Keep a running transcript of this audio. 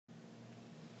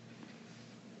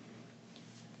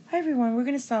Hi everyone, we're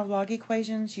going to solve log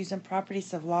equations using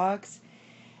properties of logs.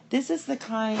 This is the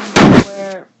kind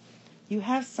where you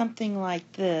have something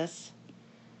like this.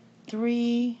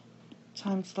 3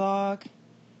 times log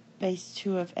base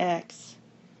 2 of x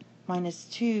minus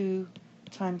 2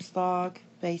 times log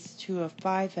base 2 of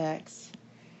 5x.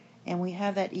 And we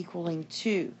have that equaling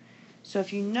 2. So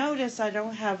if you notice, I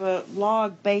don't have a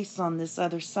log base on this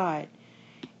other side.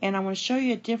 And I'm going to show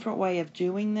you a different way of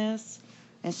doing this.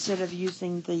 Instead of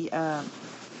using the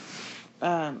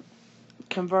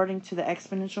converting to the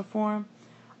exponential form,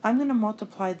 I'm going to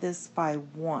multiply this by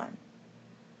 1.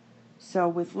 So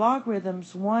with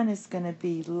logarithms, 1 is going to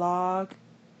be log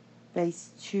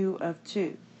base 2 of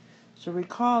 2. So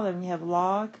recall that when you have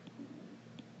log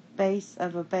base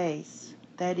of a base,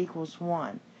 that equals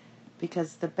 1,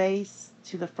 because the base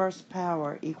to the first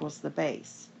power equals the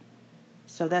base.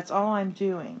 So that's all I'm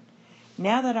doing.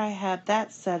 Now that I have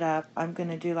that set up, I'm going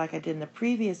to do like I did in the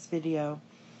previous video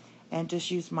and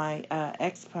just use my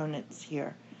exponents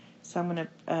here. So I'm going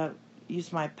to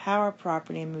use my power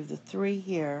property and move the 3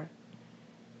 here.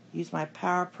 Use my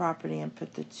power property and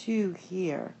put the 2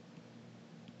 here.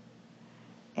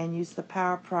 And use the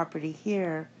power property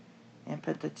here and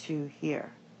put the 2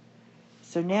 here.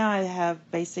 So now I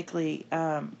have basically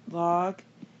log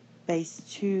base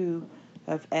 2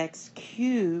 of x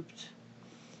cubed.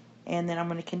 And then I'm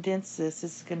going to condense this.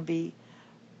 This is going to be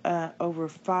over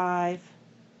 5x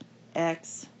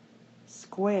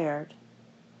squared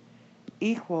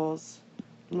equals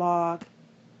log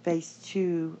base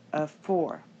 2 of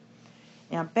 4.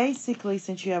 Now basically,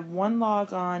 since you have one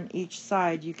log on each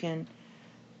side, you can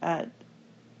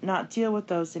not deal with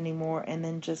those anymore and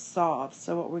then just solve.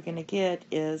 So what we're going to get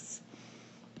is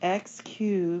x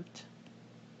cubed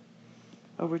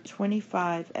over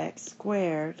 25x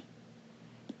squared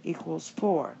equals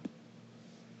 4.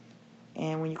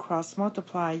 And when you cross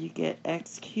multiply, you get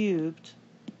x cubed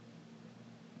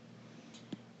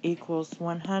equals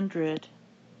 100x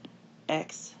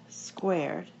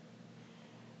squared.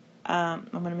 I'm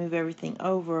going to move everything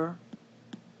over.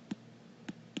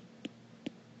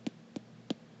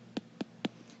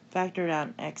 Factor it out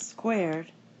in x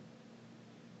squared.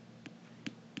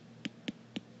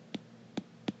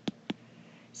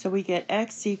 So we get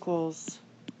x equals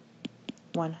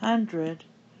 100,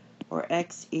 or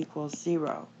x equals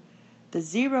 0. The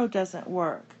 0 doesn't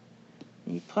work.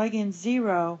 When you plug in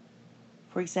 0,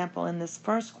 for example, in this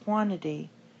first quantity,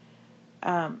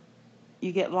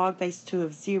 you get log base 2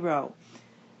 of 0.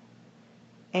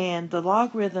 And the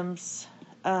logarithms,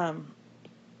 so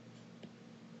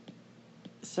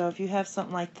if you have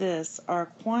something like this, our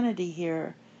quantity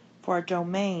here for our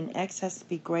domain, x has to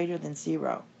be greater than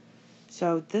 0.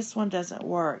 So this one doesn't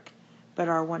work, but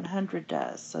our 100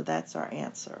 does. So that's our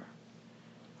answer.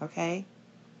 Okay?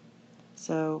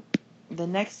 So the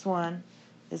next one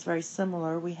is very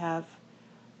similar. We have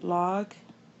log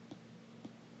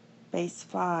base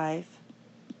 5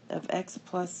 of x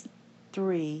plus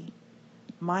 3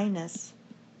 minus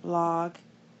log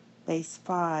base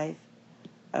 5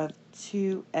 of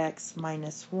 2x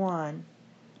minus 1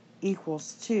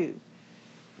 equals 2.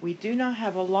 We do not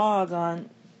have a log on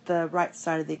the right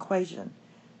side of the equation.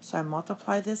 So I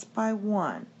multiply this by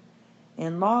 1.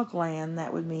 In log land,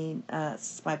 that would mean,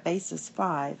 since my base is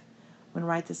 5, I'm going to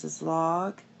write this as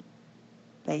log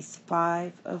base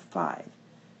 5 of 5.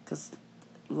 Because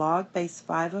log base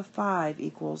 5 of 5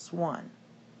 equals 1.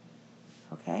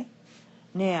 Okay?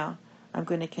 Now, I'm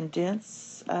going to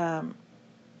condense the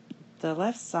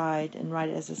left side and write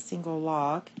it as a single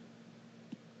log.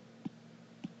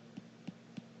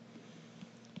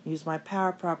 Use my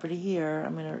power property here.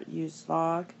 I'm going to use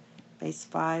log base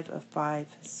 5 of 5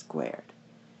 squared.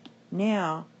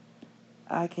 Now,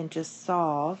 I can just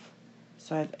solve.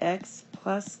 So I have x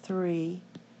plus 3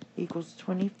 equals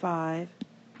 25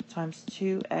 times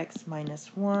 2x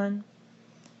minus 1.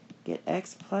 Get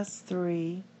x plus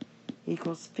 3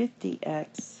 equals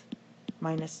 50x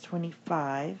minus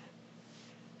 25.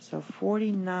 So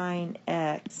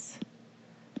 49x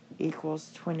equals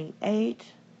 28.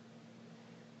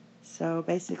 So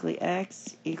basically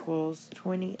x equals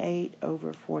 28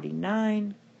 over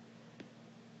 49,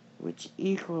 which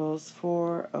equals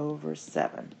 4 over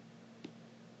 7.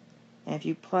 And if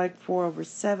you plug 4 over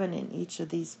 7 in each of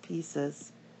these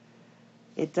pieces,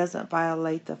 it doesn't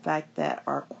violate the fact that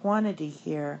our quantity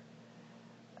here,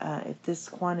 if this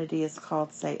quantity is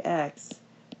called, say, x,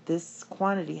 this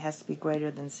quantity has to be greater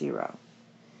than 0.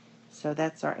 So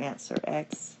that's our answer.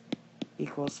 X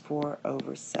equals 4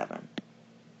 over 7.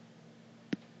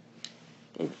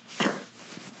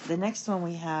 The next one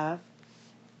we have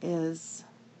is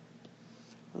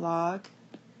log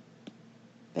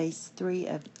base 3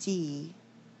 of d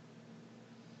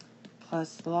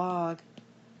plus log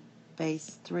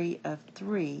base 3 of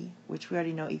 3, which we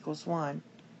already know equals 1,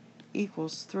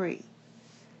 equals 3.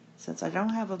 Since I don't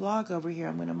have a log over here,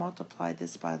 I'm going to multiply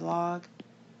this by log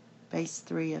base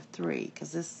 3 of 3,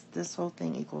 because this whole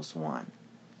thing equals 1.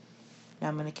 Now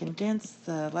I'm going to condense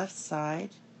the left side,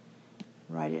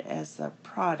 write it as the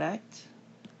product,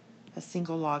 a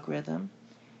single logarithm,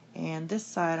 and this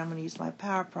side I'm going to use my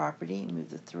power property and move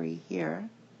the 3 here.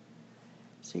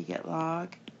 So you get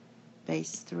log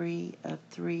base 3 of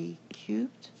 3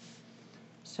 cubed.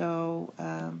 So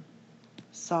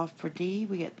solve for d,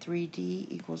 we get 3d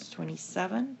equals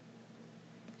 27.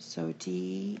 So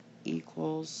d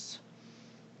equals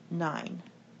 9.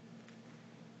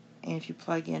 And if you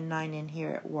plug in 9 in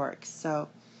here, it works. So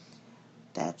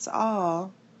that's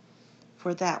all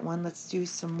for that one. Let's do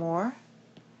some more.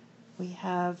 We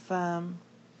have,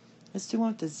 let's do one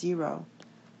with the 0.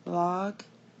 Log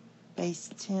base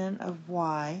 10 of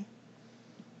y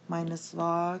minus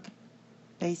log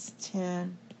base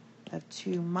 10 of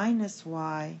 2 minus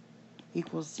y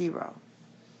equals 0.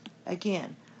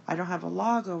 Again, I don't have a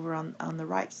log over on the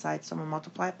right side, so I'm going to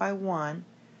multiply it by 1.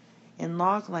 In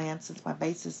log land, since my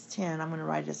base is 10, I'm going to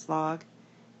write it as log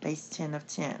base 10 of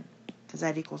 10, because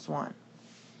that equals 1.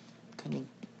 I'm going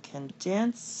to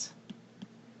condense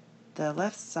the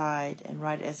left side and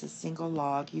write it as a single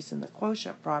log using the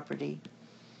quotient property,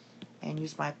 and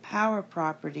use my power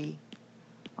property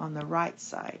on the right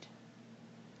side.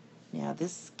 Now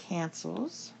this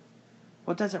cancels.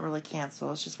 Well, it doesn't really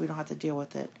cancel, it's just we don't have to deal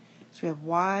with it. So we have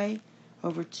y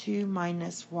over 2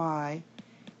 minus y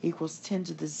equals 10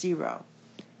 to the 0.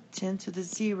 10 to the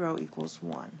 0 equals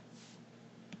 1.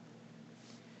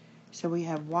 So we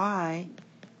have y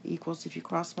equals, if you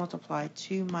cross multiply,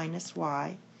 2 minus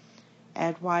y.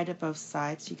 Add y to both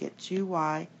sides, you get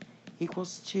 2y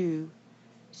equals 2.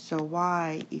 So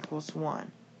y equals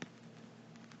 1.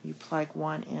 You plug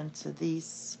 1 into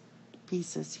these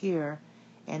pieces here,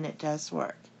 and it does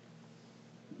work.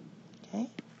 Okay,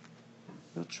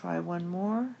 we'll try one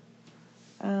more.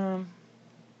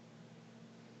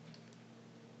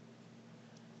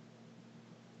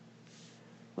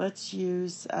 Let's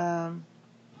use, okay,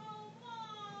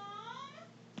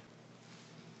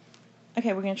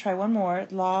 we're going to try one more.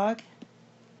 Log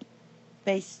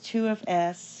base 2 of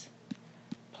s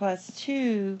plus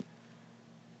 2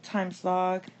 times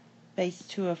log base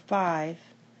 2 of 5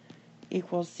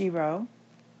 equals 0.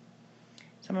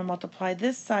 So I'm going to multiply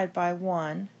this side by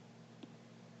 1,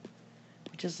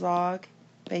 which is log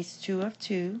base 2 of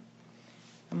 2.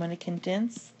 I'm going to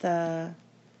condense the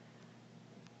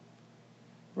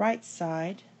left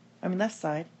side. So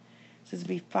this would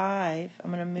be 5.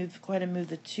 I'm going to go ahead and move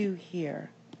the 2 here.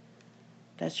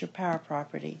 That's your power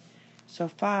property. So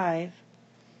 5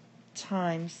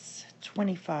 times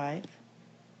 25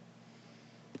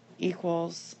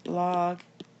 equals log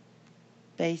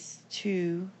base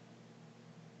 2.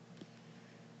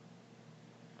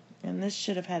 And this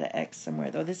should have had an x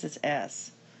somewhere, though this is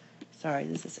s. Sorry,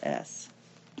 this is s.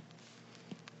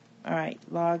 Alright,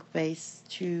 log base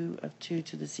 2 of 2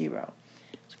 to the 0.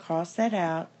 So cross that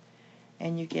out,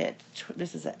 and you get,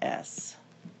 this is a s.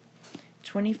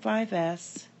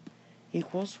 25s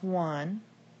equals 1.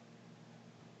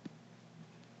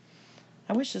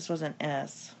 I wish this was an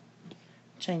s.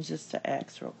 Change this to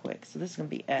x real quick. So this is going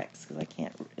to be x, because I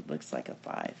can't, it looks like a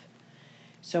 5.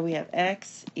 So we have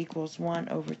x equals 1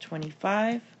 over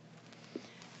 25.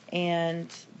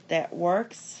 And that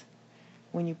works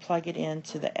when you plug it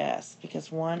into the s,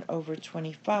 because 1 over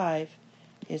 25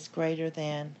 is greater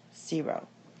than 0.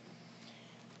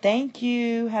 Thank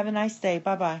you. Have a nice day.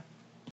 Bye-bye.